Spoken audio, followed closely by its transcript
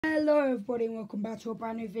Hello everybody and welcome back to a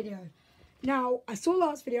brand new video. Now, I saw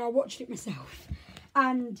last video, I watched it myself,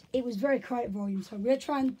 and it was very quiet volume, so I'm going to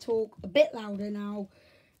try and talk a bit louder now.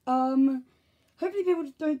 Hopefully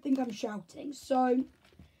people don't think I'm shouting. So,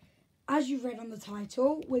 as you've read on the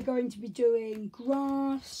title, we're going to be doing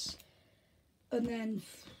grass, and then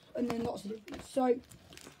lots of different. So,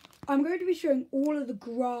 I'm going to be showing all of the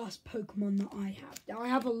grass Pokemon that I have. Now, I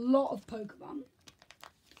have a lot of Pokemon.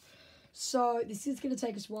 So this is going to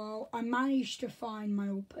take us a while. I managed to find my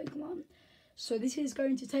old Pokemon. So this is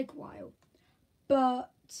going to take a while.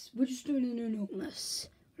 But we're just doing an enormous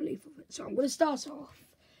relief of it. So I'm going to start off.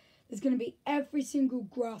 There's going to be every single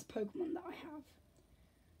grass Pokemon that I have.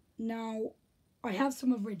 Now, I have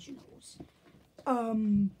some originals.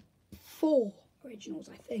 4 originals,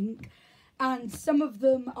 I think. And some of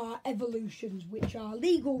them are evolutions, which are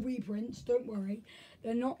legal reprints. Don't worry.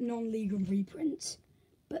 They're not non-legal reprints.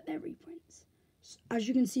 But they're reprints. So as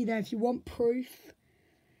you can see there, if you want proof,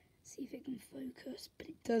 see if it can focus, but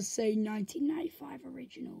it does say 1995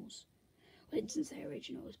 originals. Well, it doesn't say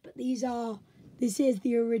originals, but this is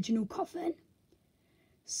the original coffin.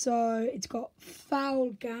 So it's got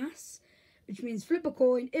foul gas, which means flip a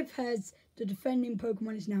coin. If heads, the defending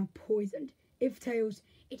Pokemon is now poisoned. If tails,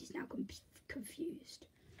 it is now confused.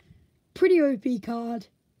 Pretty OP card.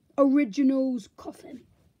 Originals coffin.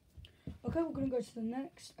 Okay, we're going to go to the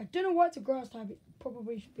next. I don't know why it's a grass type. It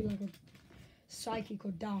probably should be like a psychic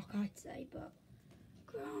or dark, I'd say. But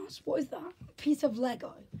grass, what is that? A piece of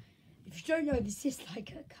Lego. If you don't know, this is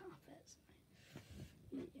like a carpet.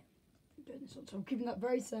 Yeah, I'm doing this one, so I'm keeping that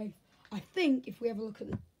very safe. I think if we have a look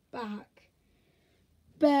at the back,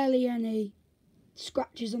 barely any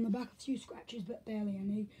scratches on the back. A few scratches, but barely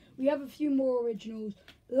any. We have a few more originals,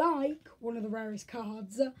 like one of the rarest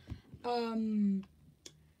cards.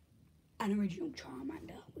 An original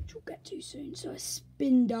Charmander, which we'll get to soon. So a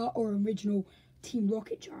Spindar, or original Team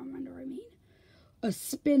Rocket Charmander, I mean. A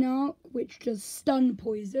Spinark, which does stun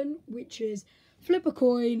poison, which is flip a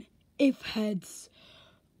coin. If heads,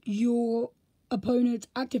 your opponent's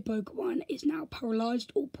active Pokemon is now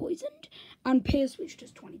paralyzed or poisoned. And Pierce, which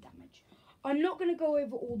does 20 damage. I'm not going to go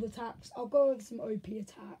over all the attacks. I'll go over some OP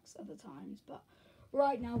attacks other times, but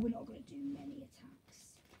right now we're not going to do many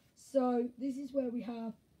attacks. So this is where we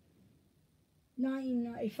have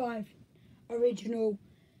 1995 original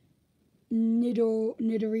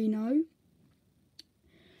Nidorino.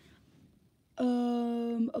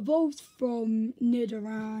 Evolved from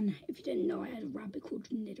Nidoran. If you didn't know, I had a rabbit called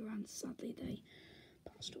Nidoran. Sadly, they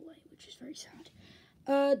passed away, which is very sad.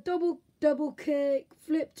 Double kick,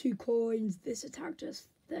 flip 2 coins. This attack does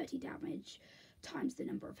 30 damage times the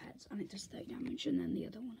number of heads, and it does 30 damage, and then the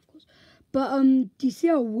other one, of course. But do you see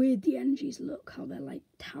how weird the energies look? How they're like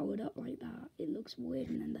towered up like that? It looks weird,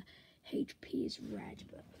 and then the HP is red.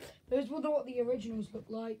 But those were what the originals look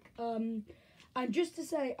like. And just to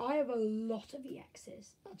say, I have a lot of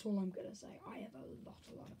EXs. That's all I'm gonna say. I have a lot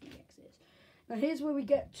of EXs. Now here's where we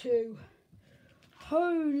get to.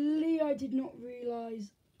 Holy! I did not realise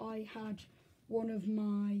I had one of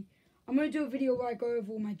my. I'm gonna do a video where I go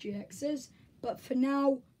over all my GXs. But for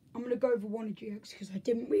now, I'm going to go over one of GX because I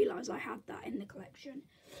didn't realise I had that in the collection.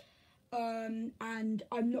 And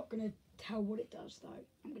I'm not going to tell what it does, though.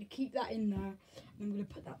 I'm going to keep that in there. And I'm going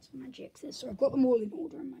to put that to my GXs. So I've got them all in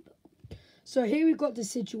order in my book. So here we've got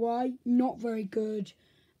Decidueye. Not very good.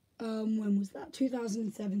 When was that?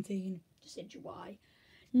 2017. Decidueye.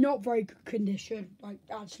 Not very good condition. Like,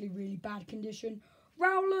 actually really bad condition.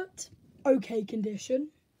 Rowlet. Okay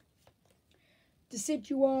condition.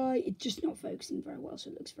 Decidueye, it's just not focusing very well, so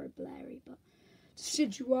it looks very blurry, but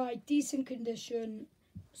Decidueye, decent condition.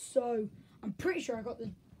 So I'm pretty sure I got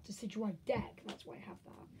the Decidueye deck, that's why I have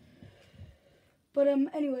that. But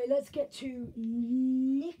anyway, let's get to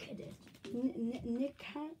Nincada.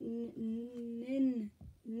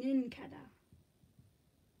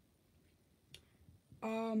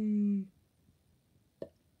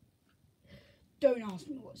 Don't ask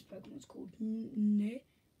me what this Pokemon's called.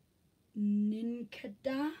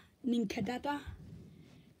 Nincada.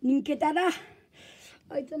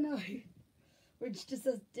 I don't know. Which just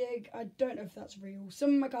says dig. I don't know if that's real. Some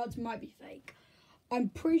of my cards might be fake. I'm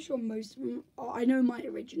pretty sure most of them are. I know my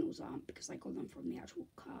originals aren't because I got them from the actual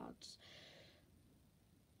cards.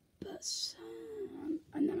 But some.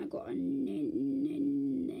 And then I got a Ninjask.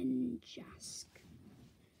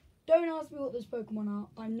 Don't ask me what those Pokemon are.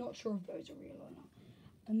 I'm not sure if those are real or not.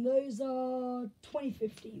 And those are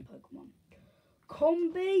 2015 Pokemon.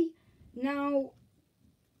 Combi, now,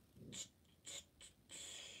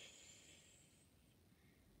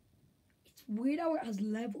 it's weird how it has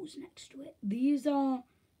levels next to it. These are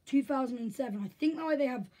 2007. I think the way they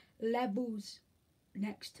have levels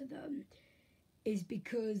next to them is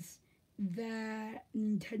because they're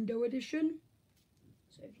Nintendo edition.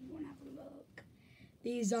 So if you want to have a look,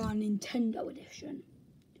 these are Nintendo edition,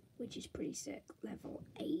 which is pretty sick. Level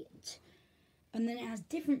 8. And then it has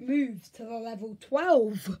different moves to the level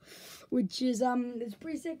 12, which is it's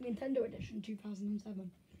pretty sick. Nintendo edition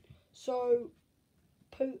 2007. So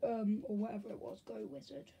or whatever it was, Go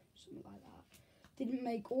Wizard, something like that. Didn't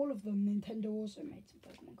make all of them. Nintendo also made some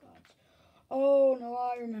Pokemon cards. Oh no,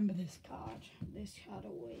 I remember this card. This card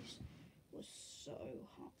always was so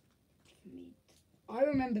hot for me. I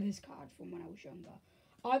remember this card from when I was younger.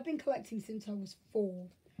 I've been collecting since I was 4.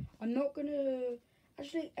 I'm not gonna...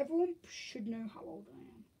 Actually, everyone should know how old I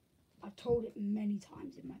am. I've told it many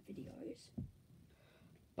times in my videos.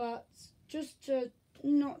 But just to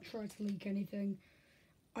not try to leak anything,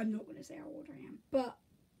 I'm not gonna say how old I am. But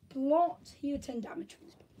Blot, heal 10 damage from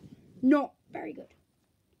this Pokemon. Not very good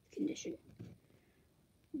condition.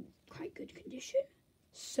 Quite good condition.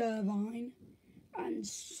 Servine and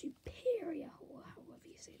Superior, or however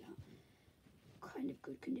you say that. Kind of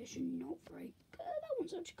good condition, not very good. That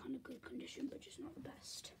one's actually kind of good condition, but just not the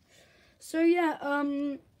best. So yeah,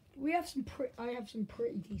 we have I have some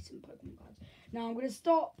pretty decent Pokemon cards. Now I'm gonna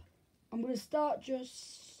start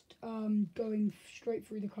just going straight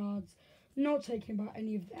through the cards, not taking about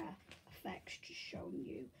any of their effects, just showing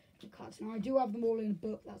you the cards. Now I do have them all in a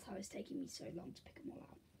book. That's how it's taking me so long to pick them all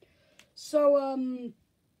out. So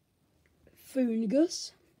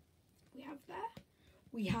Fungus, we have there.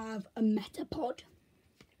 We have a Metapod,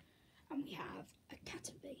 and we have a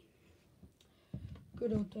Caterpie.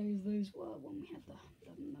 Good old days those were when we had the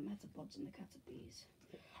Metapods and the Caterpies.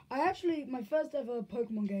 My first ever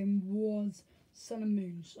Pokemon game was Sun and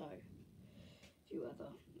Moon, so if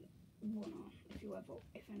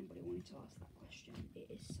anybody wanted to ask that question, it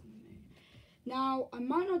is Sun and Moon. Now, I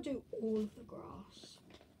might not do all of the grass,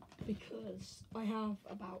 because I have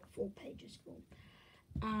about 4 pages full.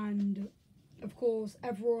 And, of course,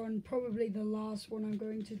 probably the last one I'm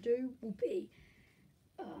going to do will be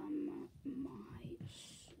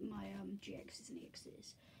my GXs and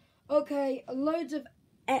EXs. Okay, loads of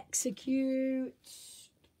Execute,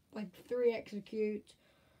 like 3 Execute,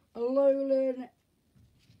 a Alolan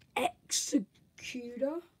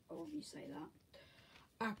Executor, however you say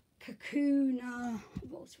that, a Kakuna,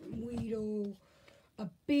 evolves from Weedle, a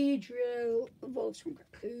Beedrill, evolves from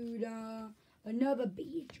Kakuna, another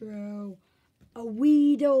Beedrill, a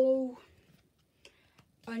Weedle,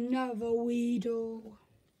 another Weedle,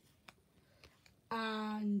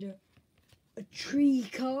 and a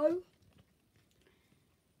Trico,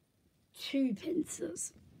 2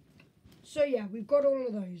 pincers. So yeah, we've got all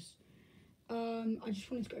of those. I just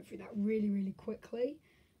wanted to go through that really, really quickly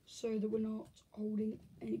so that we're not holding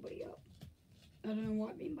anybody up. I don't know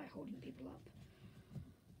what I mean by holding people up.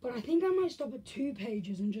 But I think I might stop at 2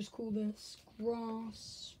 pages and just call this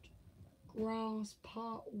Grass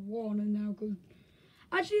Part 1 and then I'll go...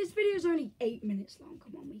 Actually, this video is only 8 minutes long.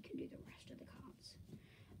 Come on, we can do the rest of the cards.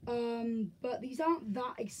 But these aren't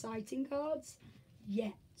that exciting cards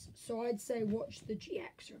yet. So I'd say watch the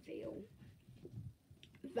GX reveal.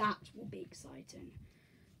 That will be exciting.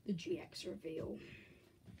 The GX reveal.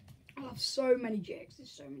 I have so many GXs,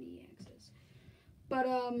 so many EXs. But,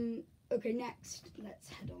 okay, next, let's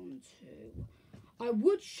head on to... I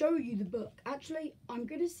would show you the book. Actually, I'm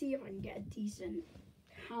going to see if I can get a decent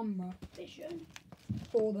camera vision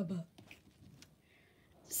for the book.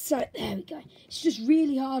 So, there we go. It's just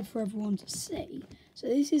really hard for everyone to see. So,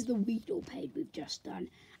 this is the Weedle page we've just done.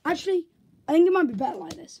 Actually, I think it might be better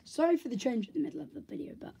like this. Sorry for the change in the middle of the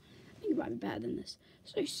video, but I think it might be better than this.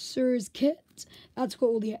 So, Sir's Kit. That's got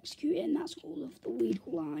all the Execute in. That's all of the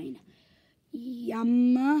Weedle line.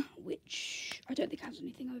 Yamma, which I don't think has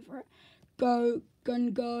anything over it.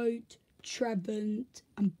 Gungoat, Trebant,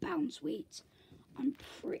 and Bounsweet. I'm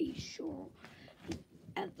pretty sure the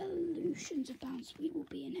evolutions of Bounsweet will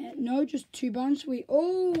be in here. No, just 2 Bounsweet.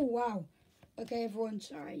 Oh, wow. Okay, everyone,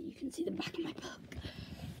 sorry. You can see the back of my book.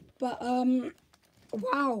 But,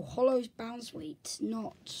 wow, Hollow's Bounsweet.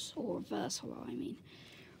 Or Reverse Hollow, I mean.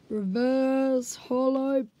 Reverse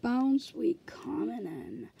Hollow Bounsweet coming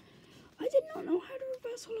in. I did not know how to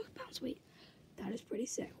reverse Hollow Bounsweet. That is pretty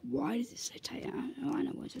sick. Why does it say 10? Oh, I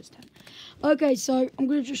know why it says 10. Okay, so I'm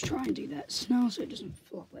going to just try and do this now so it doesn't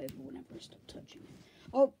flop over whenever I stop touching it.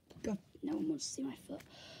 Oh, God, no one wants to see my foot.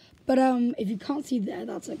 But if you can't see there,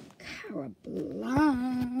 that's a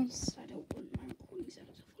Carablast. I don't want my recording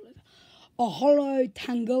setup to fall over. A Hollow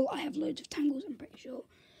Tangle. I have loads of Tangles, I'm pretty sure.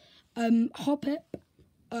 Hoppip,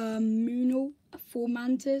 Moonal, a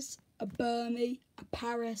Formantis, a Burmy, a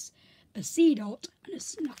Paris, a Seedot, and a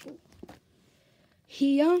Snuffle.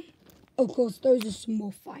 Here, of course, those are some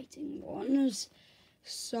more fighting ones.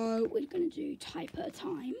 So we're going to do type at a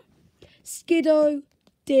time. Skiddo,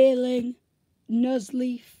 Deerling,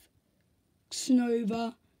 Nuzleaf,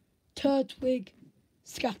 Snover, Turtwig,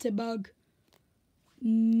 Scatterbug,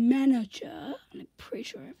 Manager, and I'm pretty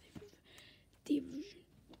sure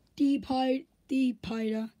Deepider,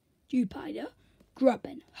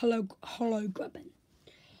 Grubbin, Hollow Grubbin.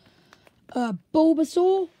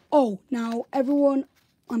 Bulbasaur. Oh, now everyone,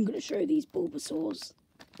 I'm going to show these Bulbasaurs.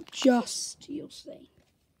 Just, you'll see.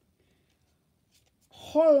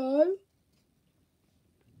 Hollow.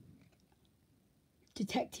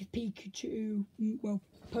 Detective Pikachu, well,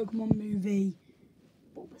 Pokemon movie,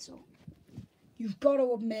 Bulbasaur. You've got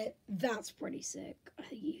to admit, that's pretty sick. I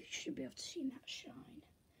think you should be able to see that shine.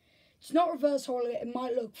 It's not reverse hollow. It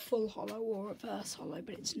might look full hollow or reverse hollow,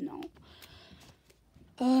 but it's not.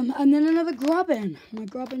 And then another Grubbin. My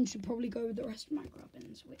Grubbin should probably go with the rest of my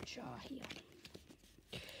Grubbins, which are here.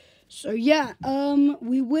 So, yeah,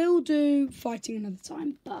 we will do fighting another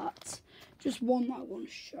time, but just one that I want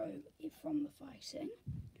to show you from the fighting.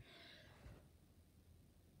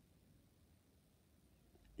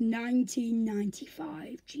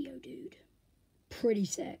 1995 Geodude. Pretty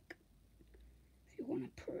sick. If you want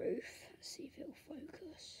a proof, let's see if it'll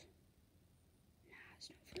focus. Nah, it's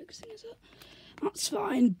not focusing, is it? That's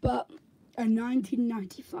fine, but a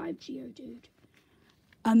 1995 Geodude.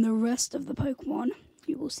 And the rest of the Pokemon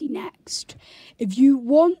you will see next. If you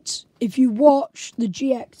watch the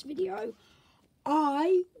GX video,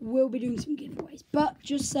 I will be doing some giveaways. But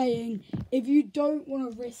just saying, if you don't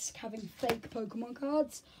want to risk having fake Pokemon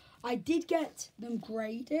cards, I did get them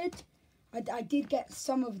graded. I did get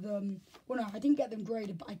some of them. Well, no, I didn't get them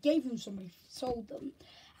graded, but I gave them somebody, sold them.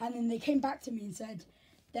 And then they came back to me and said,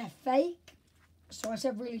 they're fake. So I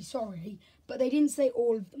said, really sorry. But they didn't say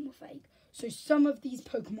all of them were fake. So some of these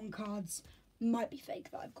Pokemon cards might be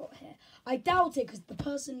fake that I've got here. I doubt it because the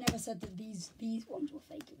person never said that these ones were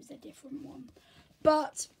fake. It was a different one.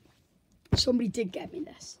 But somebody did get me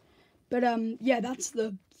this. But yeah, that's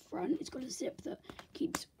the front. It's got a zip that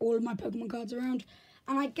keeps all of my Pokemon cards around.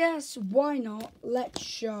 And I guess why not? Let's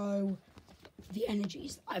show the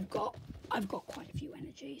energies I've got. I've got quite a few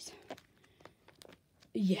energies.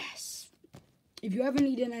 Yes. If you ever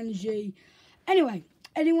need an energy. Anyway,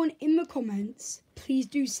 anyone in the comments, please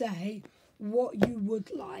do say what you would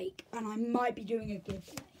like, and I might be doing a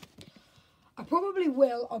giveaway. I probably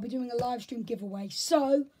will. I'll be doing a live stream giveaway,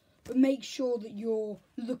 so make sure that you're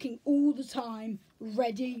looking all the time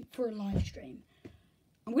ready for a live stream.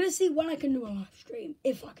 I'm going to see when I can do a live stream,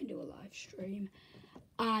 if I can do a live stream,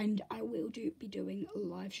 and I will be doing a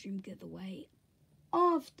live stream giveaway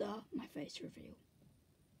after my face reveal,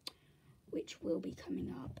 which will be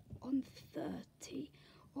coming up on 30,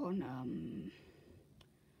 on,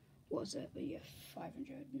 what was it? Yeah,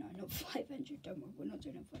 500. No, not 500. Don't worry, we're not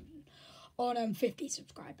doing it 500. On 50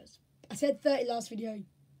 subscribers. I said 30 last video.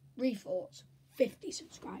 Rethought. 50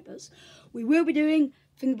 subscribers. We will be doing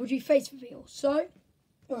Fingerbudgie face reveal. So,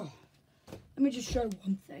 let me just show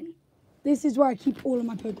one thing. This is where I keep all of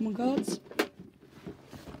my Pokemon cards.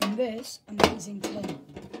 And this amazing thing.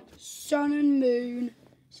 Sun and Moon.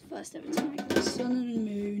 It's the first ever time I got Sun and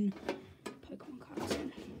Moon Pokemon cards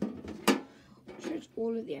in. Shows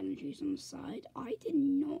all of the energies on the side. I did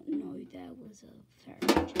not know there was a fairy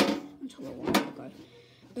energy until a while ago.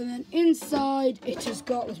 And then inside it has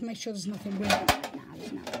got, let's make sure there's nothing weird. Nah,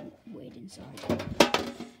 there's nothing weird inside.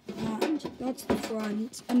 And that's the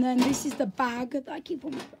front. And then this is the bag that I keep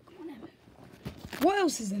all my Pokemon in. What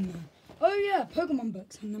else is in there? Oh yeah, Pokemon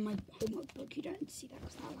books. And then my homework book. You don't see that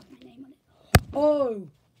because I have my name on it. Oh,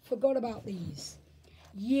 forgot about these.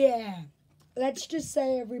 Yeah. Let's just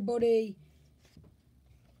say, everybody,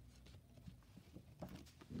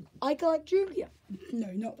 I collect Julia.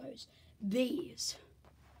 No, not those. These.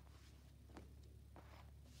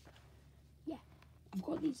 Yeah, I've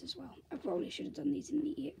got these as well. I probably should have done these in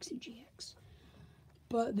the EX and GX.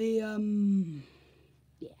 But the,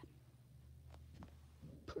 yeah.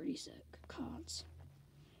 Pretty sick cards.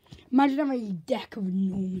 Imagine having a deck of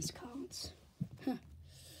enormous cards. Huh.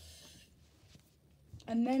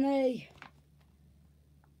 And then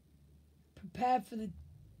prepare for the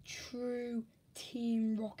true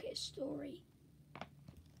Team Rocket story.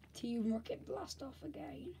 Team Rocket blast off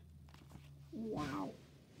again. Wow.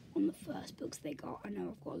 On the first books they got. I know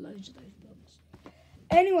I've got loads of those books.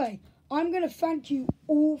 Anyway, I'm going to thank you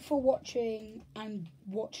all for watching and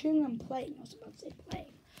playing. I was about to say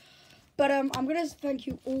playing. But I'm going to thank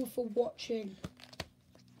you all for watching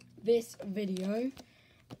this video.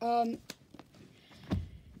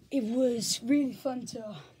 It was really fun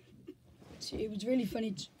it was really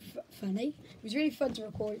funny. It was really fun to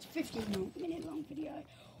record. It's a 15-minute long video.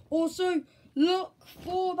 Also, look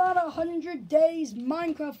for that 100 days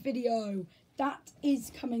Minecraft video. That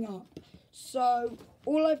is coming up. So,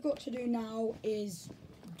 all I've got to do now is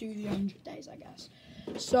do the 100 days, I guess.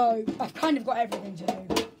 So, I've kind of got everything to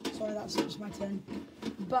do. Sorry, that's just my turn.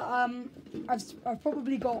 But, I've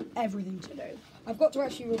probably got everything to do. I've got to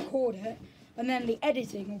actually record it, and then the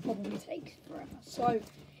editing will probably take forever. So,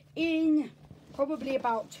 in probably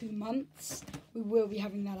about 2 months, we will be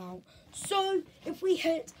having that out. So, if we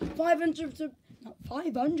hit 500, not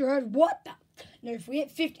 500, what the? No, if we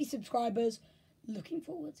hit 50 subscribers, looking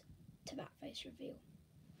forward to that face reveal.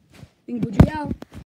 Bingo out.